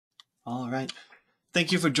All right.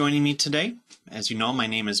 Thank you for joining me today. As you know, my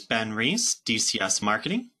name is Ben Reese, DCS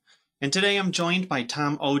Marketing, and today I'm joined by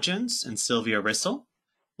Tom Oetjens and Sylvia Rissell.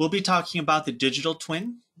 We'll be talking about the digital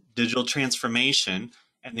twin, digital transformation,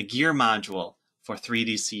 and the gear module for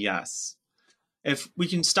 3DCS. If we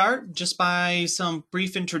can start just by some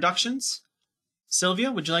brief introductions.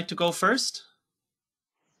 Sylvia, would you like to go first?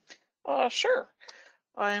 Sure.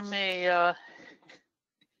 I'm a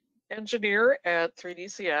engineer at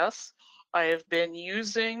 3DCS. I have been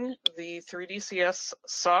using the 3DCS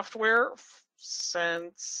software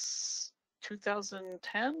since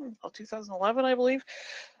 2010 or 2011, I believe.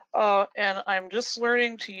 And I'm just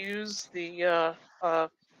learning to use the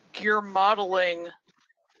gear modeling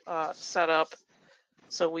setup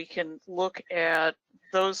so we can look at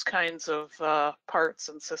those kinds of parts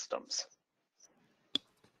and systems.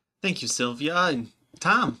 Thank you, Sylvia. And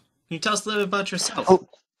Tom, can you tell us a little bit about yourself? Oh,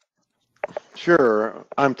 sure.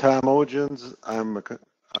 I'm Tom Oetjens.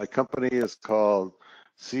 My company is called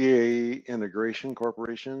CAE Integration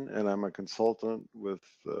Corporation, and I'm a consultant with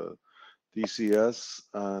DCS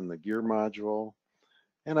on the gear module.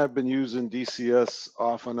 And I've been using DCS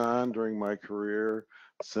off and on during my career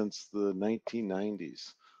since the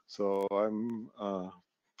 1990s. So I'm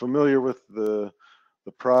familiar with the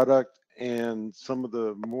product and some of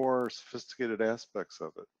the more sophisticated aspects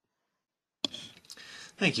of it.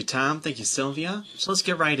 Thank you, Tom. Thank you, Sylvia. So let's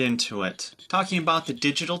get right into it. Talking about the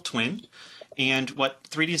digital twin and what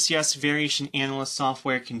 3DCS Variation Analyst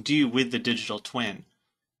software can do with the digital twin.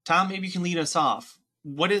 Tom, maybe you can lead us off.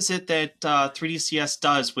 What is it that 3DCS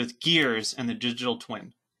does with gears and the digital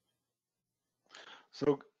twin?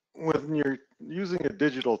 So when you're using a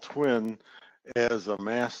digital twin as a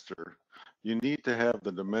master, you need to have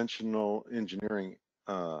the dimensional engineering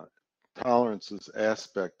tolerances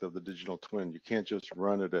aspect of the digital twin. You can't just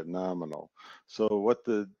run it at nominal. So what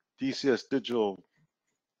the DCS digital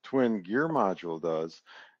twin gear module does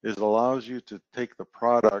is allows you to take the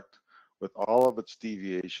product with all of its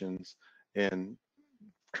deviations and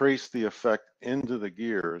trace the effect into the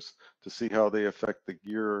gears to see how they affect the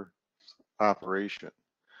gear operation.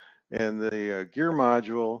 And the gear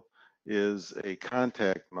module is a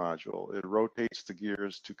contact module. It rotates the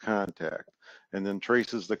gears to contact and then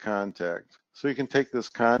traces the contact. So you can take this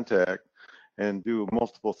contact and do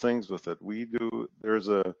multiple things with it. There's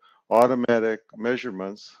a automatic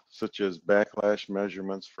measurements such as backlash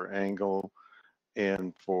measurements for angle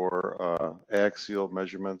and for axial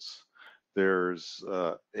measurements. There's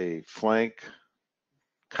a flank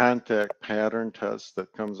contact pattern test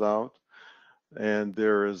that comes out. And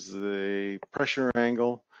there is a pressure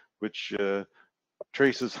angle, which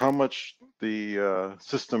traces how much the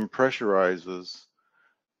system pressurizes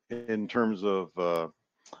in terms of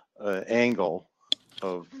angle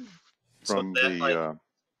of from so that,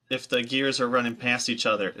 if the gears are running past each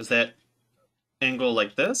other, is that angle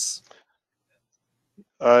like this?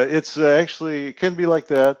 It's actually, it can be like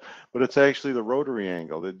that, but it's actually the rotary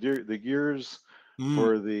angle. The gears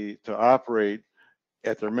to operate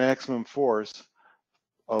at their maximum force,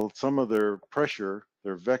 some of their pressure,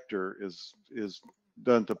 their vector is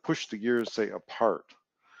done to push the gears, say, apart,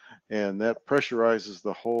 and that pressurizes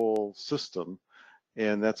the whole system.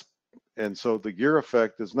 And so the gear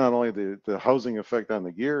effect is not only the housing effect on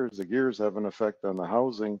the gears have an effect on the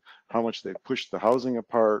housing, how much they push the housing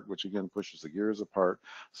apart, which again pushes the gears apart.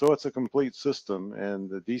 So it's a complete system, and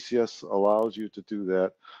the DCS allows you to do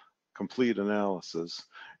that complete analysis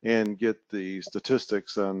and get the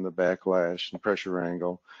statistics on the backlash and pressure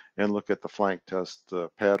angle and look at the flank test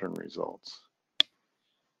pattern results.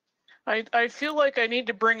 I feel like I need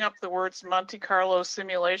to bring up the words Monte Carlo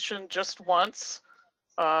simulation just once.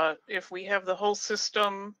 If we have the whole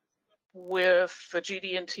system with the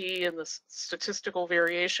GD&T and the statistical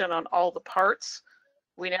variation on all the parts,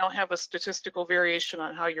 we now have a statistical variation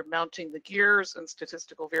on how you're mounting the gears and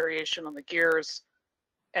statistical variation on the gears.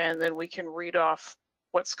 And then we can read off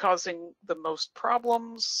what's causing the most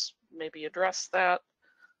problems, maybe address that.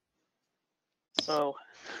 So.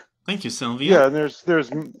 Thank you, Sylvia. Yeah, and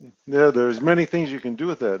there's many things you can do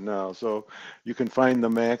with that now. So you can find the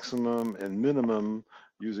maximum and minimum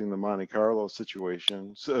using the Monte Carlo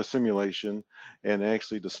simulation and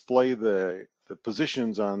actually display the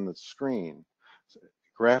positions on the screen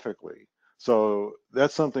graphically. So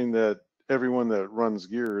that's something that everyone that runs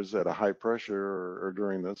gears at a high pressure or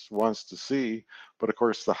during this wants to see, but of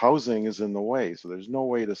course the housing is in the way, so there's no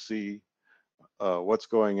way to see what's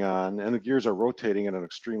going on, and the gears are rotating at an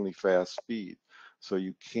extremely fast speed, so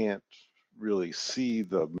you can't really see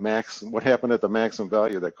what happened at the maximum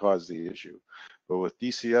value that caused the issue. But with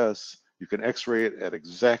DCS, You can X-ray it at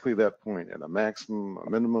exactly that point, at a maximum, a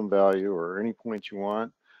minimum value, or any point you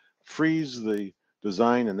want. Freeze the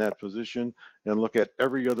design in that position and look at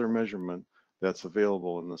every other measurement that's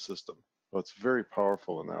available in the system. So it's very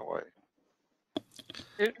powerful in that way.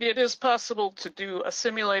 It is possible to do a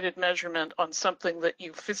simulated measurement on something that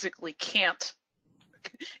you physically can't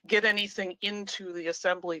get anything into the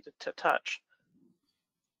assembly to touch.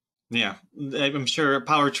 Yeah, I'm sure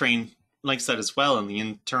powertrain likes that as well in the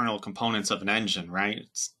internal components of an engine, right?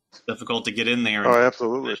 It's difficult to get in there. Oh,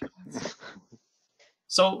 absolutely.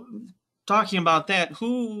 So talking about that,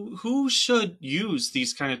 who should use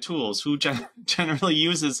these kind of tools? Who generally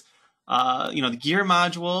uses, the gear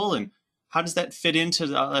module, and how does that fit into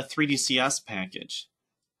a 3DCS package?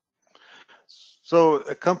 So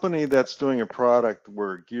a company that's doing a product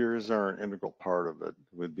where gears are an integral part of it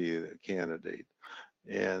would be a candidate.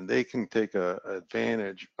 And they can take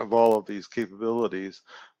advantage of all of these capabilities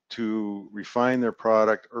to refine their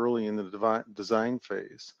product early in the design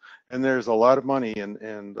phase. And there's a lot of money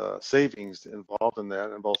and savings involved in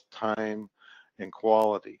that, in both time and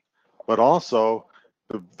quality. But also,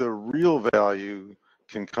 the real value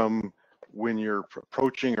can come when you're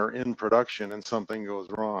approaching or in production and something goes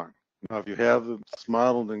wrong. Now, if you have this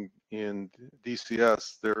modeled in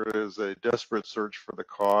DCS, there is a desperate search for the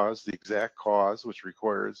cause, the exact cause, which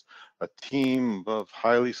requires a team of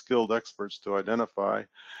highly skilled experts to identify,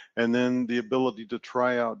 and then the ability to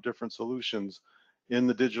try out different solutions in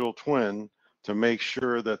the digital twin to make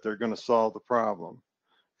sure that they're going to solve the problem.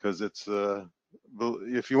 Because it's,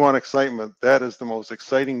 if you want excitement, that is the most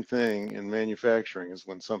exciting thing in manufacturing, is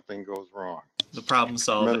when something goes wrong. The problem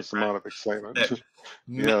solving. Tremendous amount of excitement. That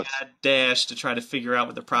mad dash to try to figure out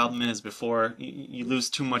what the problem is before you lose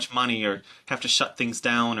too much money or have to shut things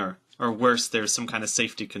down, or worse, there's some kind of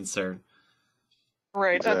safety concern.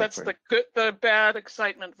 Right, Exactly. That's the bad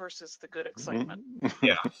excitement versus the good excitement.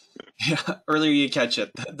 Yeah. Earlier you catch it,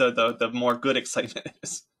 the more good excitement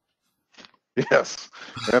is. Yes,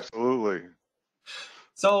 absolutely.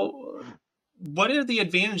 So what are the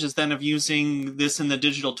advantages then of using this in the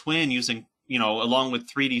digital twin, using, along with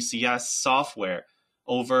 3DCS software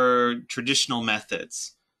over traditional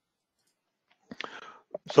methods?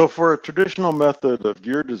 So for a traditional method of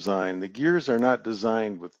gear design, the gears are not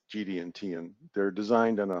designed with GD&T, and they're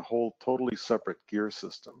designed in a whole totally separate gear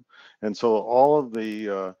system. And so all of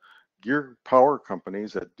the gear power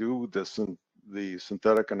companies that do this, the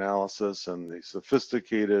synthetic analysis and the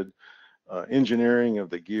sophisticated engineering of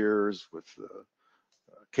the gears with the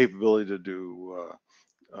capability to do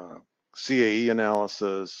CAE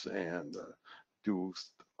analysis and do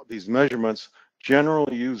these measurements,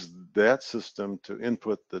 generally use that system to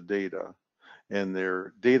input the data, and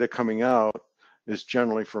their data coming out is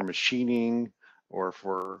generally for machining or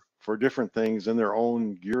for different things in their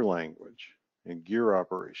own gear language and gear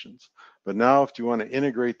operations. But now if you want to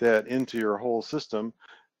integrate that into your whole system,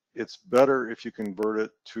 it's better if you convert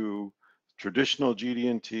it to traditional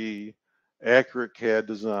GD&T, accurate CAD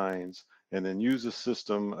designs, and then use a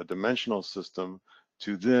system, a dimensional system,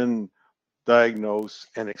 to then diagnose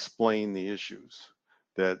and explain the issues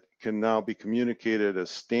that can now be communicated as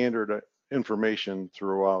standard information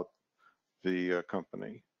throughout the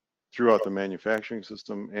company, throughout the manufacturing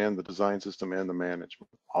system and the design system and the management.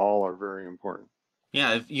 All are very important.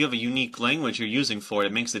 Yeah, if you have a unique language you're using for it,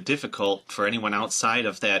 it makes it difficult for anyone outside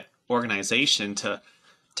of that organization to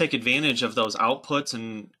take advantage of those outputs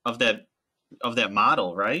and of that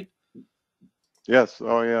model, right? Yes,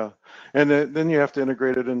 oh yeah. And then you have to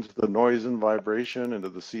integrate it into the noise and vibration, into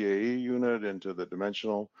the CAE unit, into the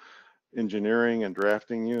dimensional engineering and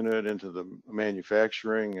drafting unit, into the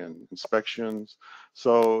manufacturing and inspections.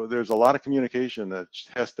 So there's a lot of communication that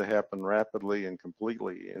has to happen rapidly and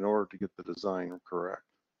completely in order to get the design correct.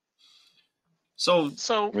 So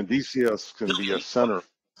when DCS can be a center, it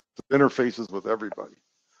interfaces with everybody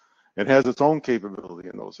and has its own capability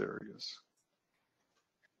in those areas.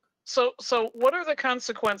 So what are the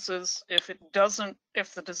consequences if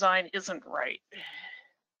the design isn't right?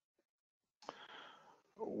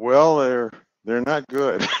 Well, they're not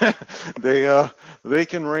good. They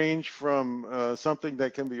can range from something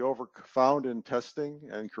that can be found in testing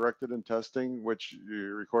and corrected in testing, which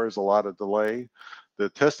requires a lot of delay. The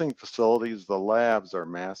testing facilities, the labs, are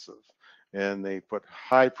massive, and they put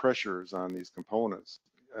high pressures on these components,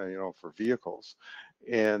 for vehicles,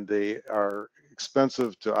 and they are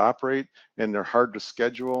expensive to operate, and they're hard to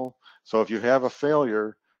schedule. So if you have a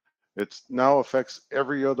failure, it now affects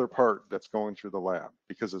every other part that's going through the lab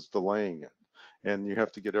because it's delaying it. And you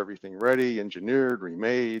have to get everything ready, engineered,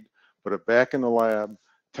 remade, put it back in the lab,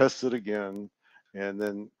 test it again, and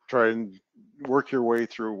then try and work your way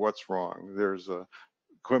through what's wrong. There's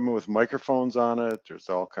equipment with microphones on it. There's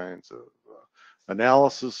all kinds of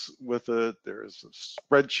analysis with it. There's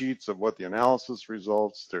spreadsheets of what the analysis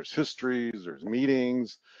results. There's histories, there's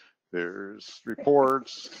meetings, there's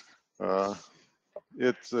reports.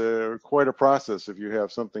 It's quite a process if you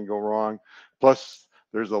have something go wrong. Plus,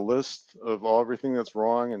 there's a list of everything that's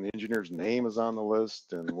wrong, and the engineer's name is on the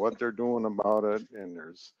list and what they're doing about it. And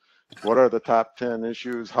there's what are the top 10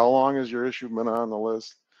 issues? How long has your issue been on the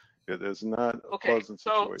list? It is not a pleasant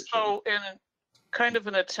situation. So in kind of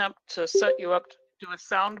an attempt to set you up to do a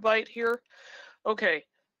soundbite here, okay,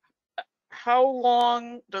 how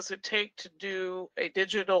long does it take to do a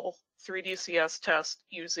digital 3DCS test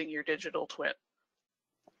using your digital twin?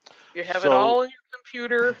 You have it all in your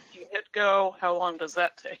computer, you hit go, how long does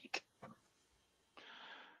that take?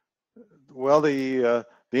 Well, the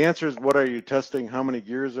answer is, what are you testing, how many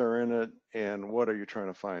gears are in it, and what are you trying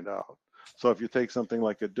to find out? So if you take something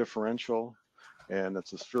like a differential, and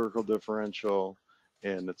it's a spherical differential,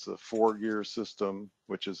 and it's a 4-gear system,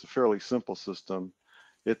 which is a fairly simple system,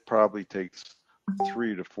 it probably takes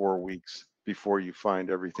 3 to 4 weeks before you find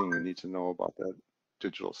everything you need to know about that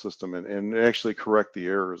digital system and actually correct the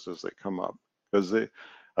errors as they come up. Because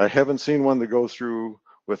I haven't seen one that goes through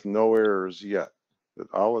with no errors yet. It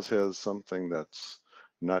always has something that's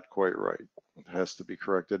not quite right. It has to be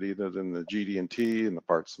corrected either in the GD&T, in the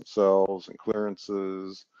parts themselves, and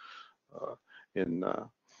clearances, in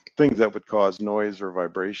things that would cause noise or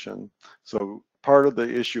vibration. So part of the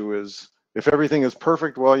issue is, if everything is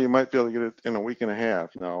perfect, well, you might be able to get it in a week and a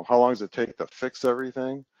half. Now, how long does it take to fix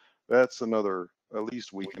everything? That's another at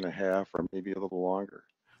least week and a half, or maybe a little longer.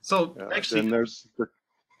 So actually,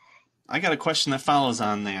 I got a question that follows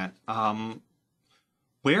on that.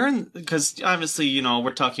 Because obviously, you know,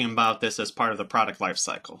 we're talking about this as part of the product life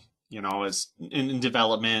cycle, you know, as in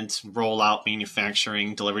development, rollout,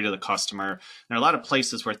 manufacturing, delivery to the customer. There are a lot of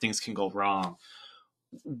places where things can go wrong.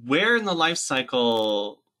 Where in life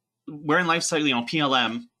cycle, you know,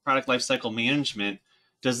 PLM, product lifecycle management,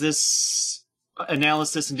 does this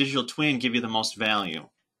analysis and digital twin give you the most value?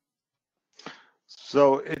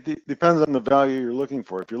 So it depends on the value you're looking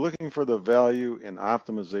for. If you're looking for the value in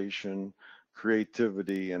optimization,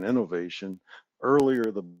 creativity, and innovation, earlier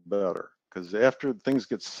the better. Because after things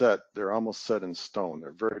get set, they're almost set in stone.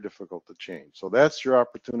 They're very difficult to change. So that's your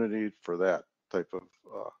opportunity for that type of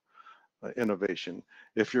innovation.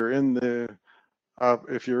 If you're in the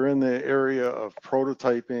area of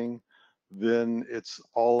prototyping, then it's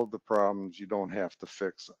all of the problems you don't have to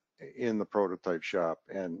fix in the prototype shop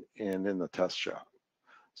and in the test shop.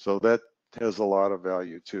 So that has a lot of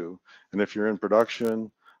value too. And if you're in production,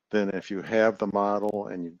 then if you have the model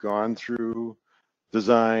and you've gone through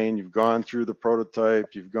design, you've gone through the prototype,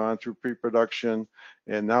 you've gone through pre-production,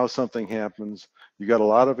 and now something happens, you got a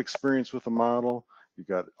lot of experience with the model, you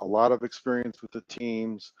got a lot of experience with the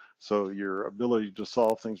teams, so your ability to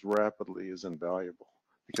solve things rapidly is invaluable,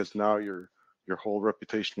 because now your whole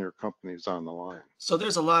reputation of your company is on the line. So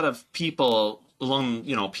there's a lot of people along,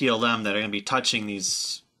 you know, PLM that are going to be touching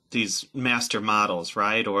these master models,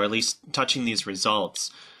 right? Or at least touching these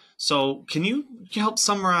results. So can you help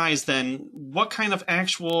summarize then what kind of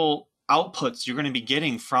actual outputs you're going to be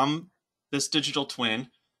getting from this digital twin?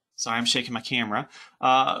 Sorry, I'm shaking my camera.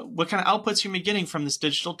 What kind of outputs you're going to be getting from this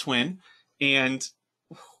digital twin, and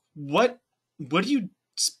what do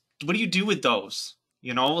you do with those?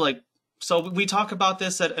 You know, like, so we talk about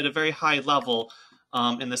this at a very high level,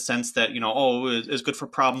 in the sense that, you know, oh, it's good for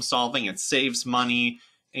problem solving, it saves money,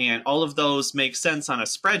 and all of those make sense on a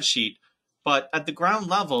spreadsheet. But at the ground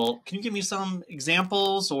level, can you give me some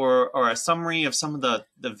examples or a summary of some of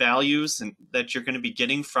the values that you're going to be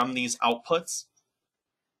getting from these outputs?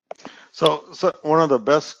 So one of the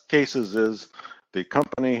best cases is the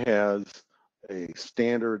company has a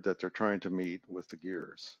standard that they're trying to meet with the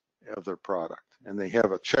gears of their product, and they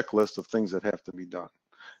have a checklist of things that have to be done,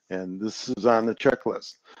 and this is on the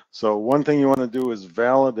checklist. So one thing you want to do is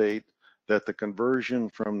validate that the conversion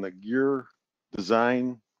from the gear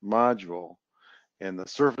design module and the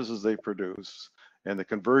surfaces they produce and the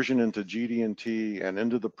conversion into GD&T and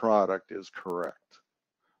into the product is correct.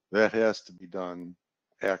 That has to be done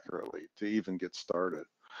accurately to even get started.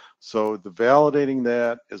 So the validating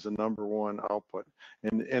that is the #1 output.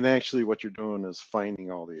 And actually what you're doing is finding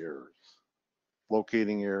all the errors,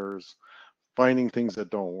 locating errors, finding things that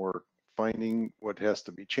don't work, finding what has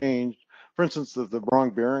to be changed. For instance, if the wrong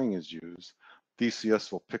bearing is used,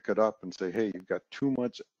 DCS will pick it up and say, hey, you've got too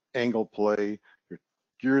much angle play, your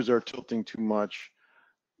gears are tilting too much,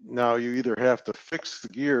 Now you either have to fix the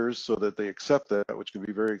gears so that they accept that, which can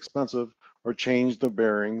be very expensive, or change the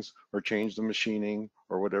bearings, or change the machining,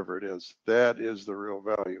 or whatever it is. That is the real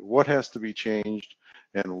value. What has to be changed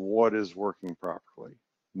and what is working properly?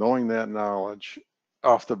 Knowing that knowledge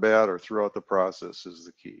off the bat or throughout the process is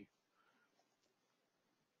the key.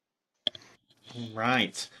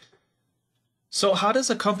 Right. So how does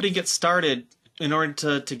a company get started in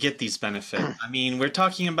order to get these benefits? I mean, we're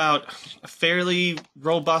talking about a fairly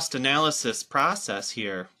robust analysis process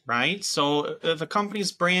here, right? So if a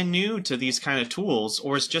company's brand new to these kind of tools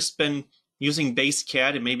or has just been using base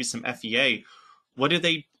CAD and maybe some FEA, what do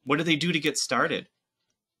they do to get started?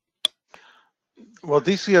 Well,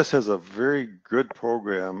 DCS has a very good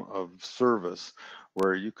program of service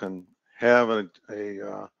where you can have a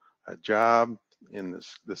job in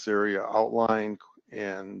this area outlined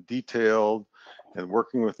and detailed, and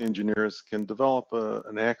working with engineers can develop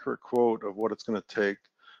an accurate quote of what it's going to take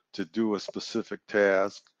to do a specific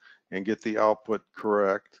task and get the output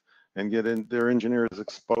correct and get their engineers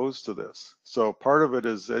exposed to this. So part of it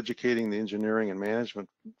is educating the engineering and management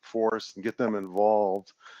force and get them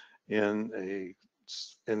involved in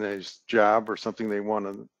a job or something they want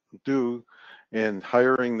to do, and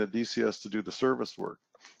hiring the DCS to do the service work.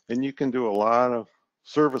 And you can do a lot of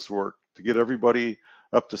service work to get everybody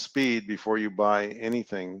up to speed before you buy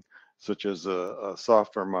anything such as a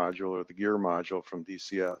software module or the gear module from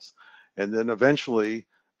DCS. And then eventually,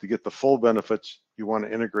 to get the full benefits, you want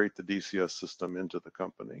to integrate the DCS system into the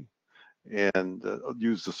company and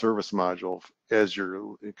use the service module as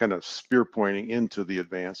you're kind of spear pointing into the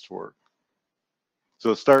advanced work.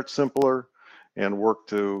 So start simpler and work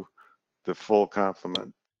to the full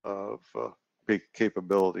complement of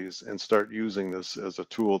capabilities and start using this as a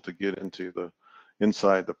tool to get into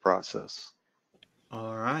inside the process.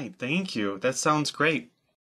 All right, thank you. That sounds great.